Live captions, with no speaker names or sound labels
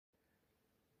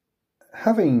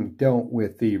having dealt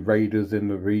with the raiders in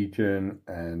the region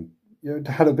and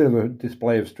had a bit of a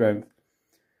display of strength,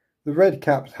 the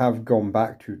Redcaps have gone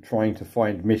back to trying to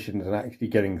find missions and actually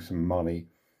getting some money.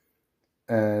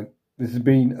 And this has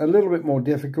been a little bit more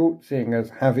difficult, seeing as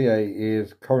Javier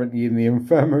is currently in the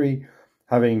infirmary,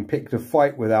 having picked a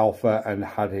fight with Alpha and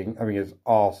having his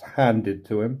arse handed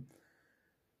to him.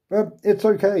 But it's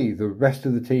okay, the rest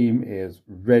of the team is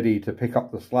ready to pick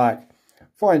up the slack,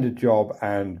 find a job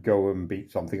and go and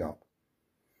beat something up.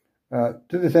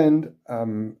 To this end,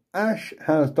 Ash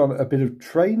has done a bit of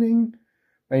training,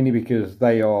 mainly because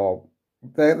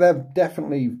they're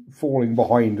definitely falling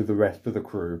behind the rest of the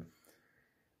crew.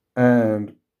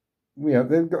 And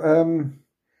they've got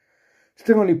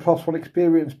still only +1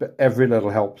 experience, but every little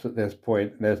helps at this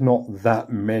point. And there's not that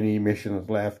many missions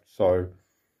left, so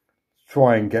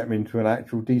try and get them into an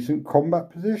actual decent combat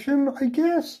position, I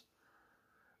guess.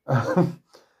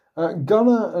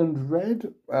 Gunnar and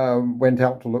Red went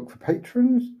out to look for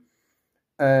patrons,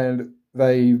 and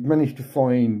they managed to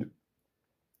find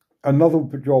another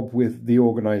job with the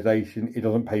organisation. It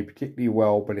doesn't pay particularly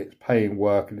well, but it's paying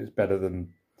work and it's better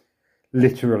than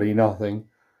literally nothing,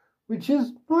 which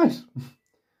is nice.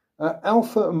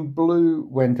 Alpha and Blue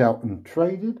went out and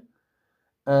traded,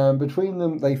 and between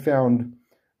them they found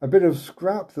a bit of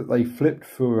scrap that they flipped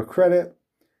for a credit,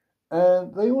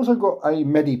 and they also got a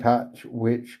medipatch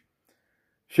which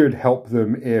should help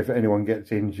them if anyone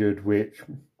gets injured, which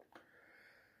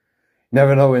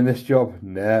never know in this job,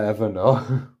 never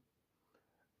know.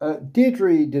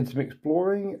 Deirdre did some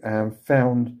exploring and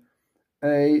found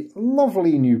a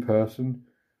lovely new person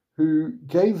who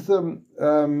gave them,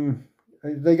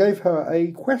 they gave her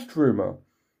a quest rumour,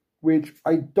 which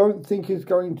I don't think is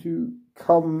going to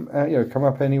come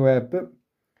up anywhere, but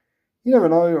you never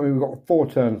know. I mean, we've got 4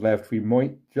 turns left. We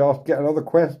might just get another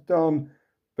quest done,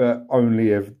 but only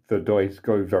if the dice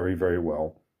go very, very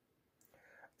well.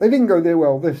 They didn't go there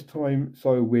well this time,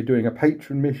 so we're doing a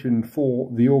patron mission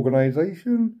for the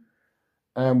organisation,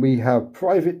 and we have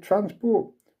private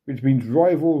transport, which means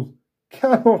rivals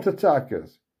cannot attack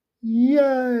us.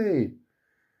 Yay!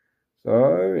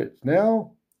 So it's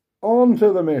now on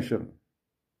to the mission.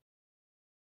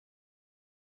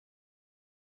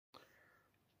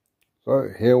 So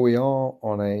here we are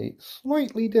on a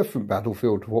slightly different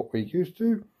battlefield to what we're used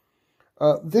to.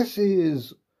 This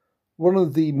is one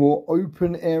of the more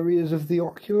open areas of the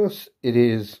Oculus. It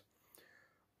is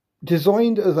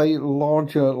designed as a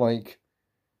larger,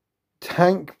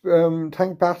 tank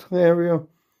battle area,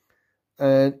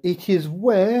 and it is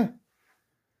where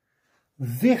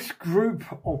this group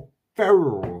of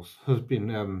ferals has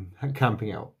been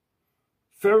camping out.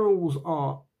 Ferals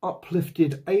are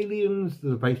uplifted aliens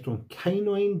that are based on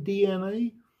canine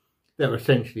DNA.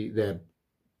 They're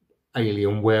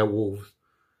alien werewolves.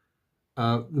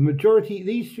 The majority,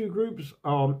 these 2 groups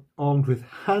are armed with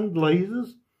hand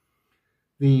lasers.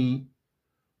 The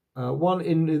one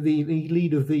in the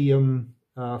lead of the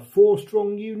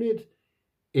 4-strong unit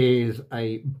is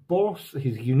a boss.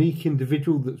 He's a unique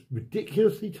individual that's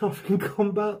ridiculously tough in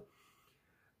combat.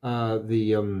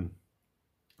 The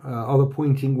other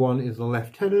pointing one is a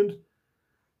lieutenant.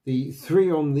 The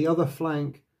 3 on the other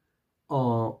flank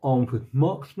are armed with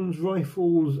marksman's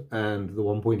rifles, and the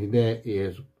one pointing there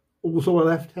is also a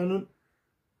lieutenant.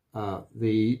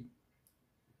 The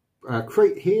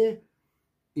crate here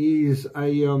is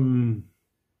a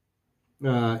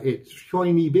it's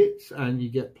shiny bits, and you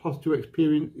get +2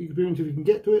 experience if you can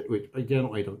get to it, which again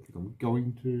I don't think I'm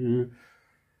going to.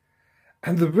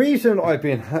 And the reason I've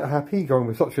been happy going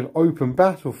with such an open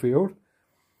battlefield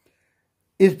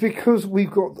is because we've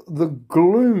got the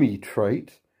gloomy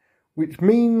trait, which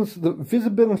means that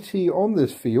visibility on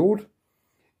this field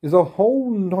is a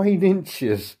whole 9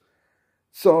 inches.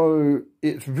 So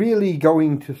it's really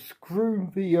going to screw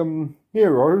the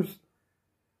heroes,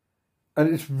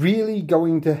 and it's really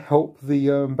going to help the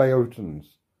Beotans.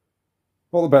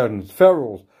 Not the Beotans,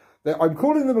 ferals. I'm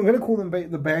going to call them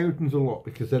the Beotans a lot,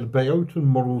 because they're the Beotan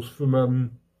models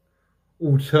from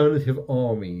alternative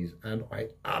armies, and I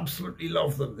absolutely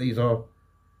love them. These are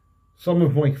some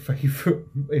of my favourite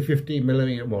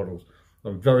 15mm models.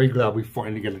 I'm very glad we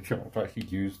finally get a chance to actually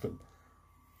use them.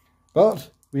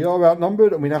 But we are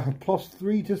outnumbered, and we now have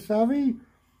 +3 to savvy.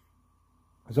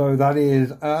 So that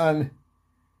is an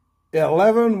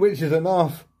 11, which is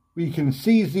enough. We can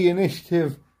seize the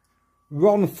initiative,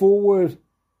 run forward.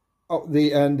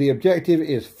 And the objective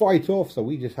is fight off, so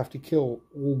we just have to kill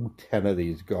all 10 of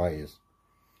these guys.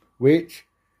 Which,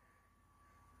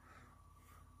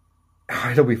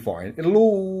 it'll be fine. It'll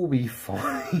all be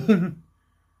fine.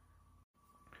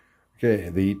 Okay,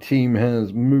 the team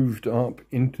has moved up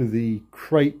into the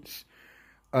crates.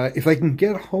 If they can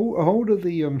get a hold of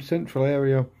the central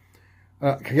area,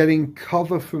 getting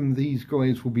cover from these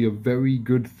guys will be a very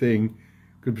good thing.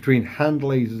 Because between hand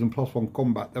lasers and +1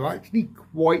 combat, they're actually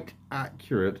quite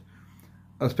accurate.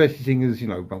 Especially seeing as, you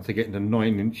know, once they get into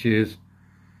 9 inches,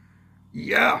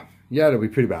 yeah, they'll be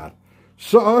pretty bad.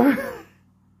 So,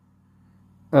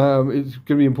 it's going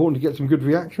to be important to get some good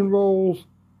reaction rolls.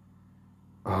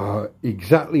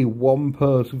 Exactly one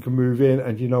person can move in,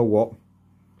 and you know what?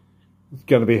 It's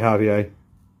going to be Javier.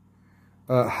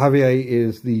 Javier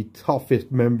is the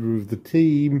toughest member of the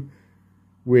team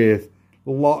with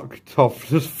luck,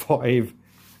 toughness 5,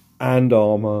 and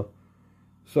armor.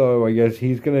 So I guess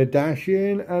he's going to dash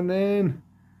in, and then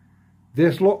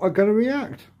this lot are going to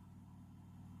react.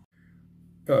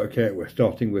 Okay, we're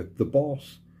starting with the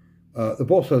boss. The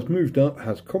boss has moved up,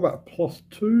 has combat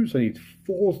 +2, so he needs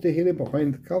 4s to hit him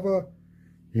behind the cover.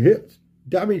 He hits,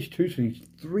 damage 2, so he needs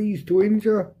 3s to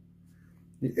injure.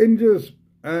 He injures,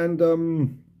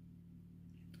 and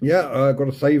yeah, got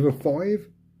a save of 5.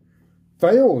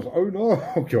 Fails, oh no,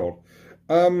 oh god.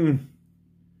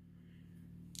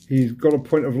 He's got a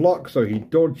point of luck, so he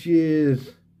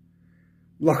dodges.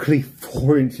 Luckily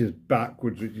 4 inches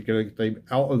backwards, which is going to stay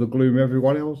out of the gloom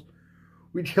everyone else.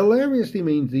 Which hilariously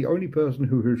means the only person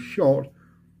who has shot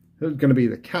is going to be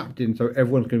the captain, so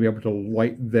everyone's going to be able to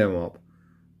light them up.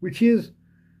 Which is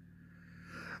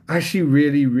actually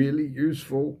really, really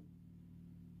useful.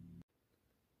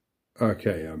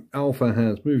 Okay, Alpha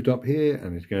has moved up here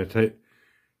and is going to take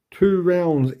 2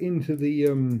 rounds into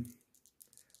the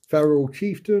Feral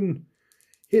Chieftain.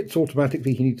 Hits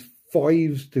automatically, he needs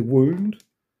 5s to wound.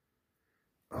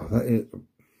 Oh, that is...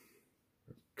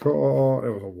 God,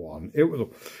 it was a 1. It was a...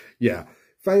 Yeah,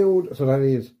 failed, so that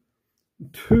is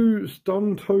 2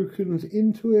 stun tokens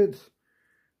into it.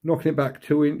 Knocking it back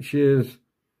 2 inches.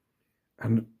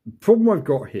 And the problem I've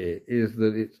got here is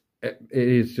that it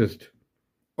is just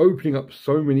opening up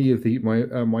so many of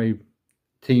my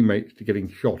teammates to getting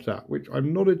shot at, which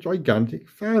I'm not a gigantic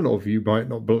fan of, you might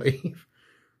not believe.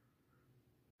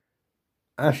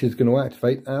 Ash is going to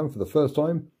activate, and for the first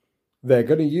time, they're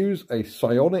going to use a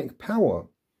psionic power.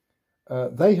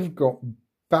 They have got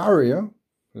barrier,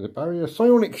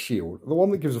 psionic shield, the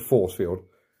one that gives a force field,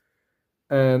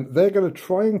 and they're going to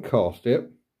try and cast it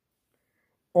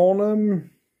on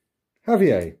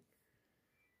Javier.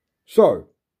 So,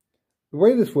 the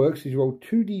way this works is you roll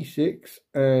 2d6,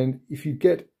 and if you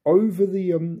get over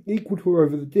the equal to or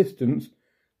over the distance,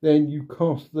 then you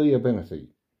cast the ability.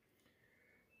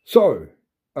 So,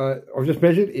 I've just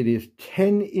measured, it is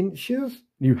 10 inches.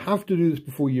 You have to do this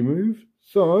before you move.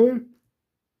 So,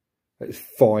 that's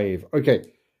 5.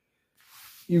 Okay.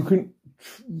 You can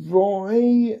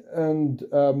try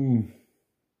and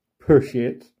push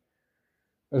it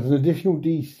as an additional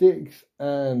d6,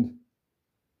 and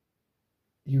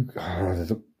you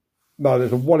there's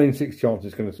a 1 in 6 chance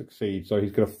it's going to succeed, so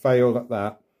he's going to fail at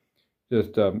that.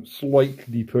 Just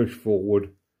slightly push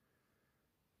forward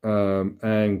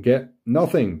and get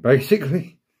nothing,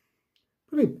 basically.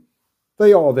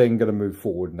 They are then going to move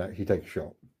forward and actually take a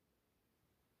shot.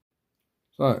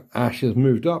 So Ash has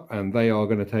moved up, and they are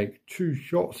going to take 2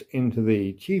 shots into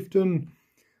the Chieftain.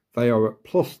 They are at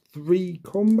 +3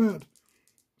 combat,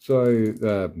 so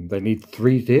they need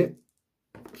 3 to hit.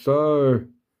 So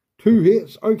 2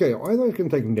 hits. Okay, either can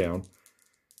take them down,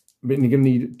 but you're going to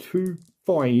need 2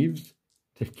 5s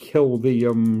to kill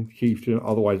the Chieftain.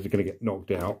 Otherwise, they're going to get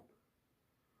knocked out.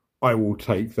 I will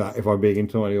take that, if I'm being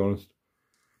entirely honest.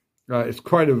 It's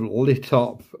kind of lit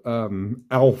up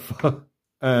Alpha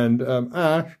and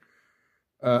Ash.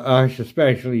 Ash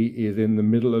especially is in the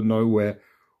middle of nowhere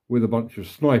with a bunch of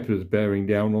snipers bearing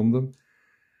down on them.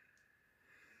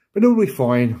 But it'll be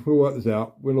fine. We'll work this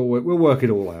out. We'll work it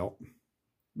all out.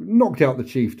 We knocked out the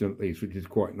Chieftain at least, which is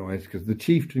quite nice, because the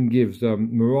Chieftain gives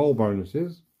morale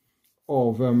bonuses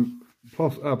of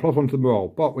 +1 to morale.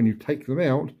 But when you take them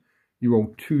out, you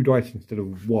roll 2 dice instead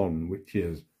of 1, which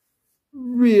is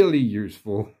really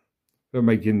useful for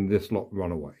making this lot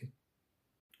run away.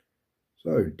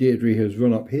 So Deirdre has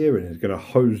run up here and is going to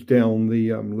hose down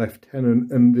the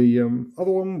lieutenant and the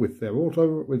other one with her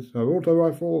auto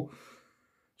rifle.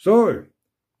 So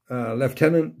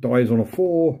lieutenant dies on a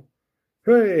 4.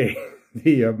 Hey,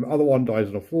 the other one dies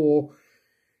on a 4.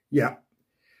 Yeah.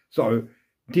 So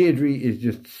Deirdre is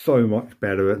just so much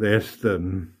better at this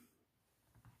than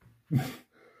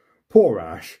poor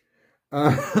Ash.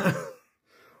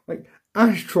 Like,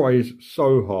 Ash tries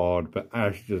so hard, but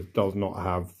Ash just does not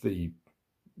have the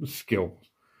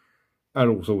skills. And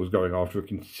also was going after a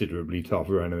considerably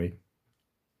tougher enemy.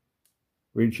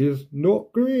 which is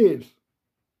not great.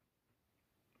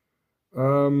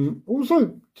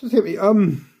 Also, just hit me.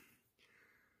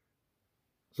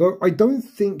 So I don't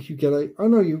think you get a. Oh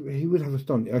no, he would have a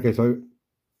stun. Okay, so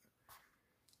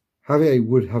Javier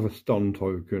would have a stun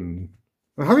token.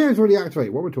 Well, Javier's already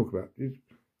activated. What we're talking about?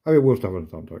 Javier will still have a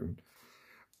stun token.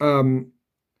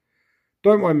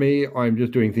 Don't mind me. I'm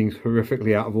just doing things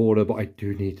horrifically out of order, but I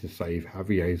do need to save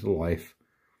Javier's life.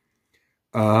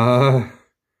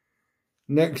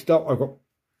 Next up, I've got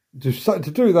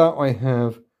to do that. I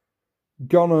have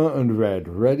Gunner and Red.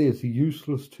 Red is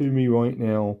useless to me right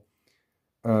now.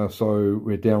 So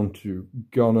we're down to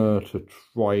Gunner to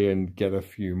try and get a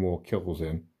few more kills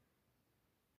in.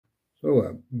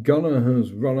 So Gunner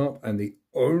has run up, and the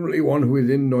only one who is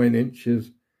in 9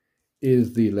 inches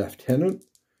is the Lieutenant.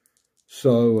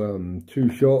 So 2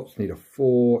 shots, need a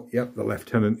 4. Yep, the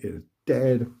Lieutenant is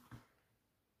dead.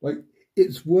 Like,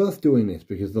 it's worth doing this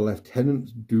because the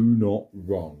Lieutenants do not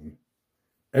run.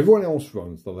 Everyone else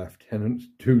runs, the Lieutenants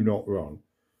do not run.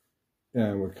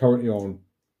 And we're currently on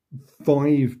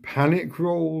 5 panic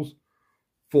rolls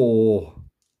for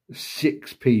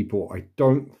 6 people. I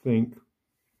don't think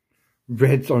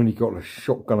Red's only got a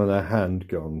shotgun and a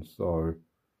handgun, so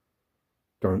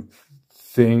don't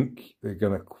think they're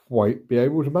going to quite be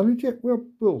able to manage it. Well,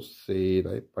 we'll see.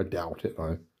 I doubt it,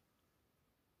 though.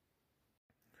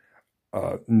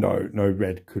 No,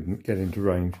 Red couldn't get into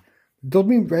range. Doesn't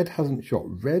mean Red hasn't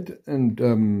shot. Red and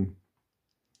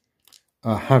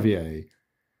Javier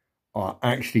are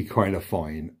actually kind of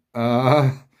fine.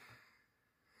 What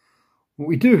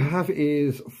we do have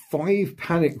is 5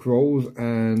 panic rolls,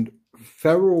 and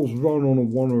Ferals run on a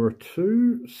 1 or a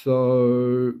 2.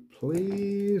 So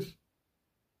please,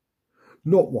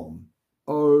 not 1.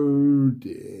 Oh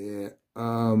dear.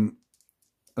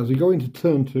 As we go into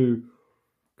turn 2,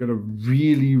 gonna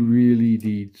really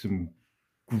need some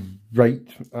great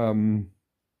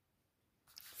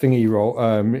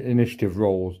initiative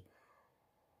rolls,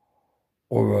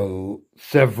 or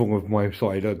several of my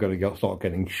side are going to start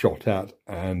getting shot at,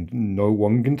 and no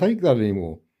one can take that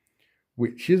anymore,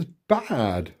 which is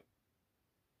bad.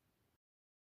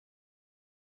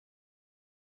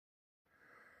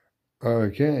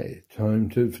 Okay, time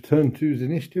for turn 2's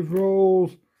initiative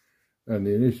rolls, and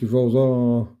the initiative rolls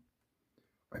are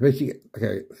basically,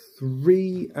 okay,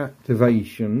 3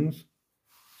 activations.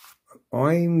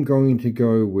 I'm going to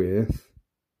go with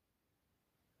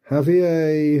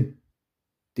Javier,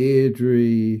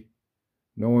 Deirdre.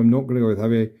 No, I'm not going to go with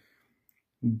Javier.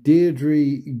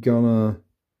 Deirdre, Gunner,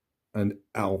 and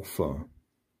Alpha.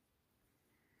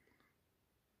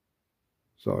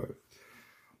 So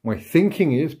my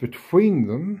thinking is, between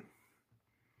them,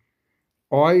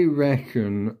 I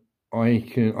reckon I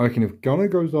can if Gunner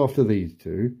goes after these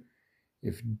 2,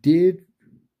 if Deirdre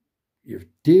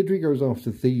goes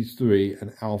after these 3,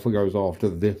 and Alpha goes after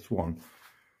this one,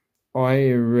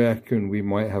 I reckon we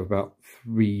might have about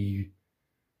 3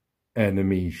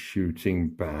 enemies shooting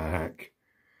back.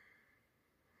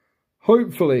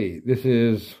 Hopefully this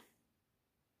is,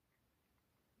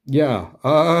 yeah,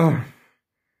 I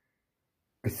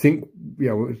think,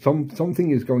 yeah,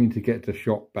 something is going to get the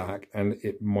shot back, and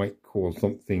it might cause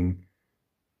something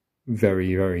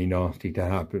very nasty to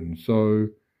happen. So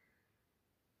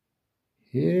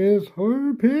here's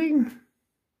hoping.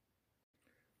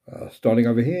 Starting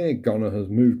over here, Gunner has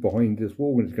moved behind this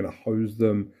wall and is going to hose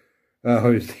them,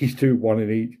 hose these 2, 1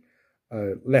 in each.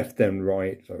 Left, then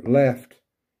right. So left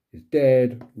is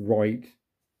dead, right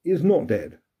is not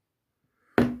dead.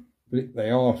 But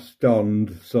they are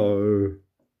stunned, so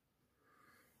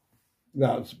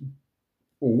that's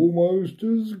almost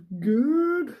as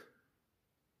good.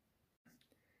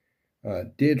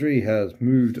 Deirdre has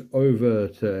moved over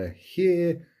to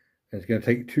here. And it's going to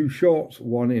take 2 shots,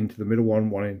 1 into the middle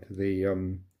one into the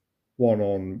one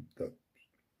on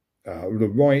the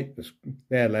right,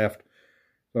 their left.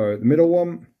 So the middle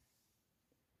one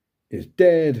is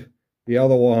dead. The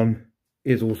other one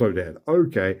is also dead.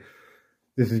 Okay,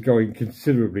 this is going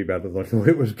considerably better than I thought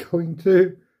it was going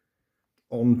to.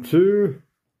 On to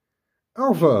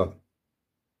Alpha.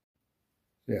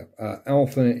 Yeah,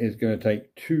 Alpha is going to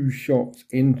take 2 shots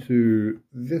into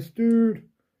this dude.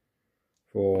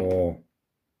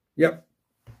 Yep,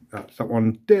 that's that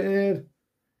one dead.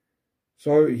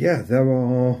 So yeah, there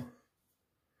are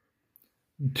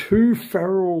 2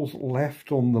 ferals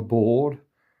left on the board.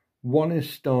 1 is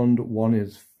stunned, 1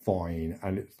 is fine,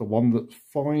 and it's the one that's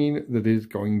fine that is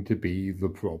going to be the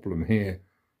problem here.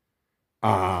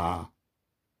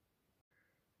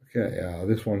 Okay,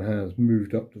 this one has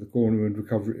moved up to the corner and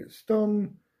recovered its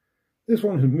stun. This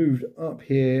one has moved up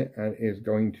here and is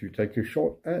going to take a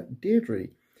shot at Deirdre.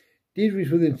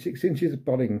 Deirdre's within 6 inches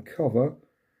but in cover.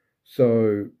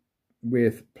 So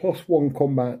with +1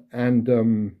 combat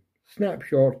and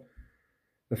snapshot,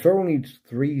 the feral needs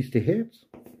 3s to hit.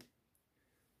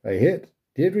 They hit.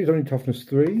 Deirdre's only toughness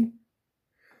 3.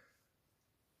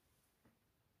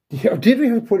 Yeah, Deirdre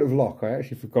has a point of lock. I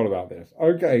actually forgot about this.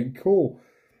 Okay, cool.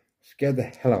 Scared the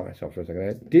hell out of myself for a second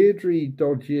there. Deirdre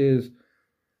dodges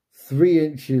 3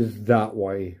 inches that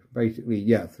way. Basically,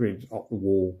 yeah, 3 inches up the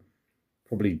wall.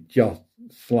 Probably just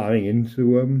slamming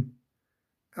into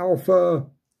Alpha.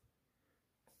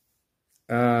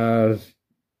 As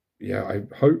yeah,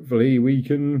 hopefully we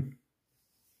can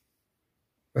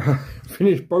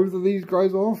finish both of these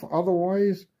guys off.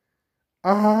 Otherwise,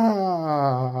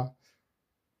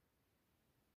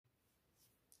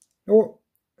 You know what?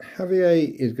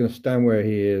 Javier is going to stand where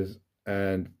he is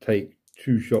and take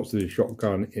 2 shots with his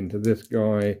shotgun into this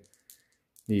guy.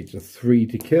 Needs a 3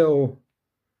 to kill.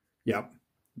 Yep.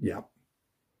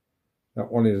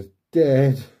 That one is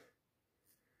dead.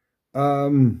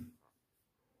 1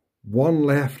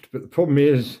 left, but the problem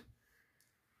is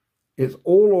it's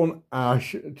all on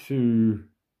Ash to...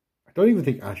 I don't even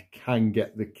think Ash can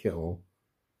get the kill.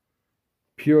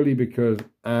 Purely because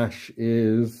Ash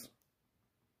is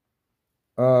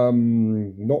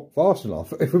not fast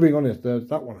enough. If we're being honest,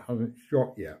 that one hasn't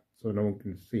shot yet, so no one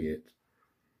can see it.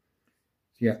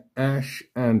 So yeah, Ash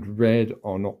and Red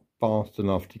are not fast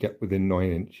enough to get within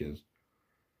 9 inches,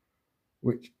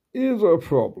 which is a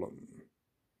problem.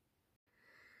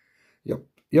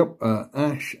 Yep,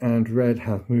 Ash and Red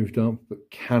have moved up,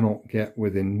 but cannot get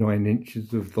within 9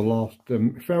 inches of the last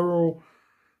feral.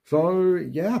 So,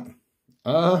 yeah.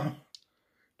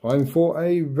 Time for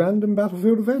a random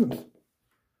battlefield event.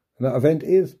 And that event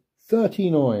is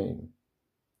 39.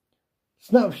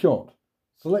 Snapshot.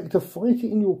 Select a fighter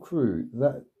in your crew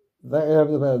that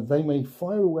they may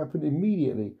fire a weapon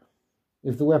immediately.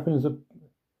 If the weapon is a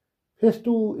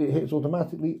pistol, it hits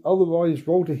automatically. Otherwise,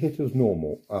 roll to hit as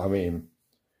normal. I mean,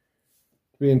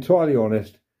 to be entirely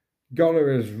honest,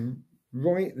 Gunner is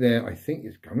right there. I think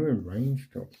it's Gunner in range.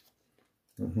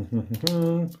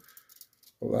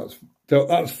 Well,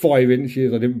 that's 5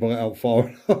 inches. I didn't pull it out far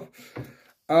enough.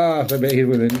 So he's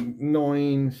within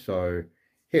 9, so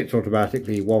hits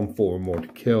automatically, 1, 4 and more to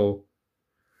kill.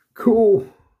 Cool.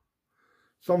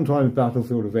 Sometimes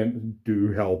battlefield events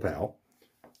do help out.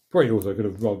 Probably also could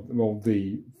have rolled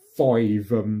the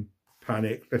 5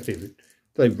 panic. Let's see if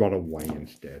they run away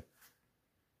instead.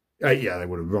 Yeah, they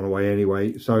would have run away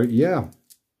anyway. So yeah,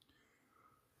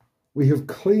 we have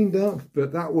cleaned up,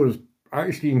 but that was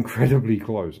actually incredibly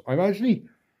close.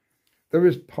 There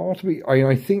is part of me,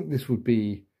 I think this would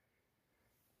be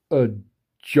a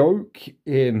joke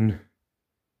in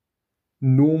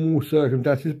normal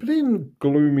circumstances, but in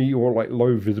gloomy or like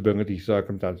low visibility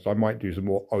circumstances, I might do some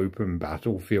more open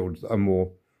battlefields that are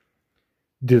more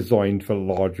designed for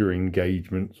larger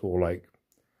engagements, or like,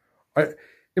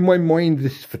 in my mind,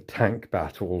 this is for tank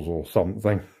battles or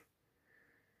something.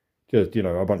 Just, you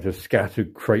know, a bunch of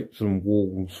scattered crates and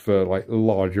walls for like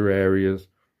larger areas.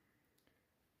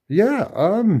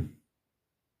 Yeah,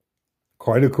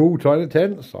 quite a cool China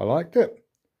tense. I liked it.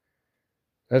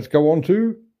 Let's go on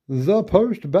to the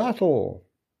post-battle.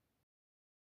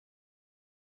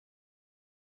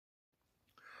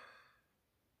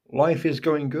 Life is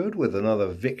going good with another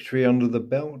victory under the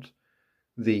belt.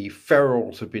 The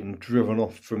ferals have been driven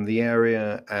off from the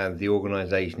area and the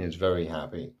organisation is very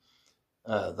happy.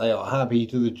 They are happy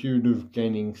to the tune of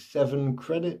gaining 7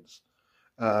 credits.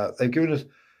 They've given us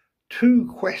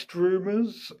 2 quest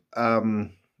rumours,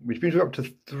 which means we're up to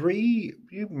 3.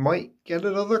 You might get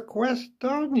another quest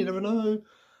done, you never know.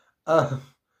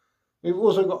 We've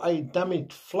also got a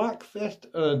damaged flak vest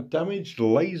and a damaged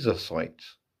laser sight,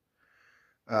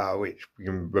 which we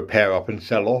can repair up and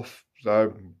sell off.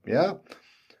 So, yeah.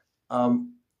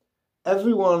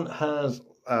 Everyone has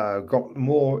got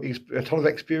a ton of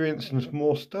experience and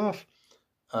more stuff.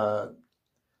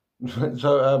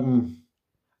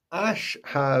 Ash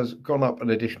has gone up an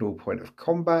additional point of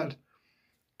combat,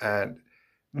 and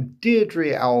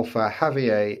Deirdre, Alpha,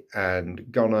 Javier,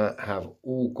 and Gunner have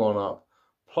all gone up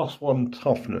 +1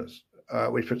 toughness,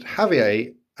 which puts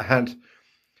Javier's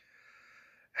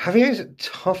at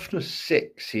toughness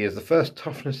 6. He is the first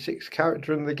toughness 6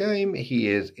 character in the game. He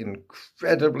is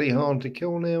incredibly hard to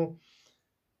kill now.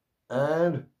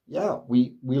 And yeah,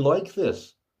 we like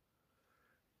this.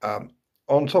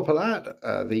 On top of that,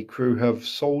 the crew have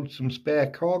sold some spare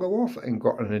cargo off and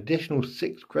got an additional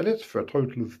 6 credits for a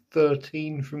total of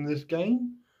 13 from this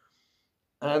game.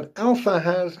 And Alpha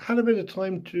has had a bit of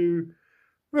time to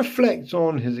reflect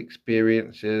on his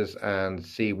experiences and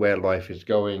see where life is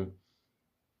going,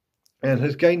 and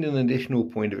has gained an additional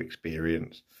point of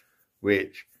experience,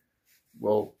 which,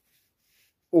 well,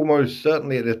 almost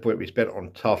certainly at this point be spent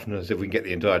on toughness. If we can get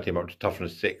the entire team up to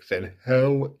toughness 6, then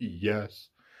hell yes.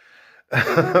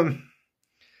 And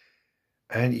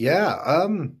yeah,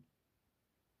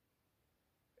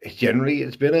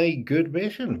 it's been a good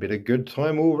mission, been a good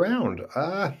time all round.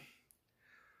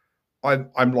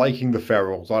 I'm liking the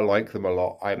ferals. I like them a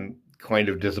lot. I'm kind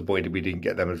of disappointed we didn't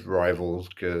get them as rivals,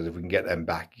 because if we can get them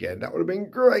back again, that would have been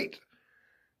great.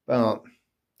 But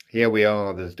here we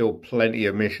are. There's still plenty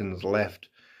of missions left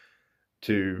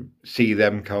to see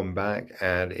them come back,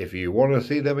 and if you want to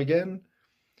see them again,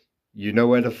 you know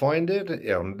where to find it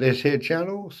on this here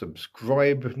channel.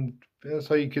 Subscribe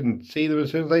so you can see them as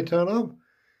soon as they turn up.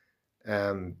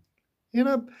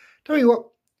 Tell you what,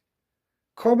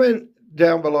 comment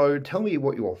down below, tell me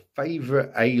what your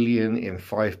favorite alien in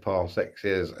 5 parsecs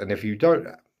is, and if you don't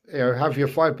have your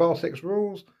 5 parsecs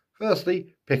rules,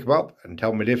 firstly, pick them up and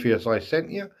tell Modifius I sent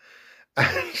you,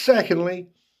 and secondly,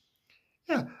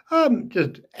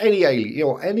 just any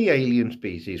alien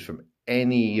species from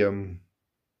any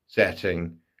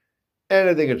setting,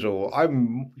 anything at all.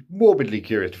 I'm morbidly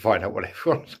curious to find out what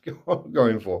everyone's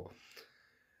going for.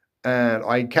 And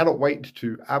I cannot wait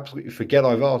to absolutely forget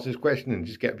I've asked this question and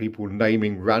just get people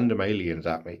naming random aliens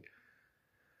at me.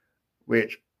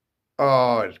 Which,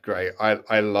 it's great.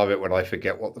 I love it when I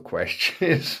forget what the question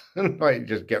is. And I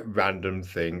just get random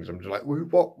things. I'm just like,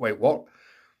 what? Wait, what?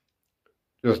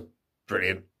 Just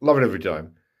brilliant. Love it every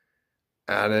time.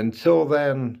 And until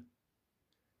then,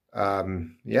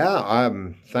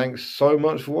 thanks so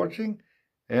much for watching,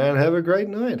 and have a great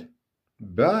night.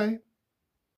 Bye.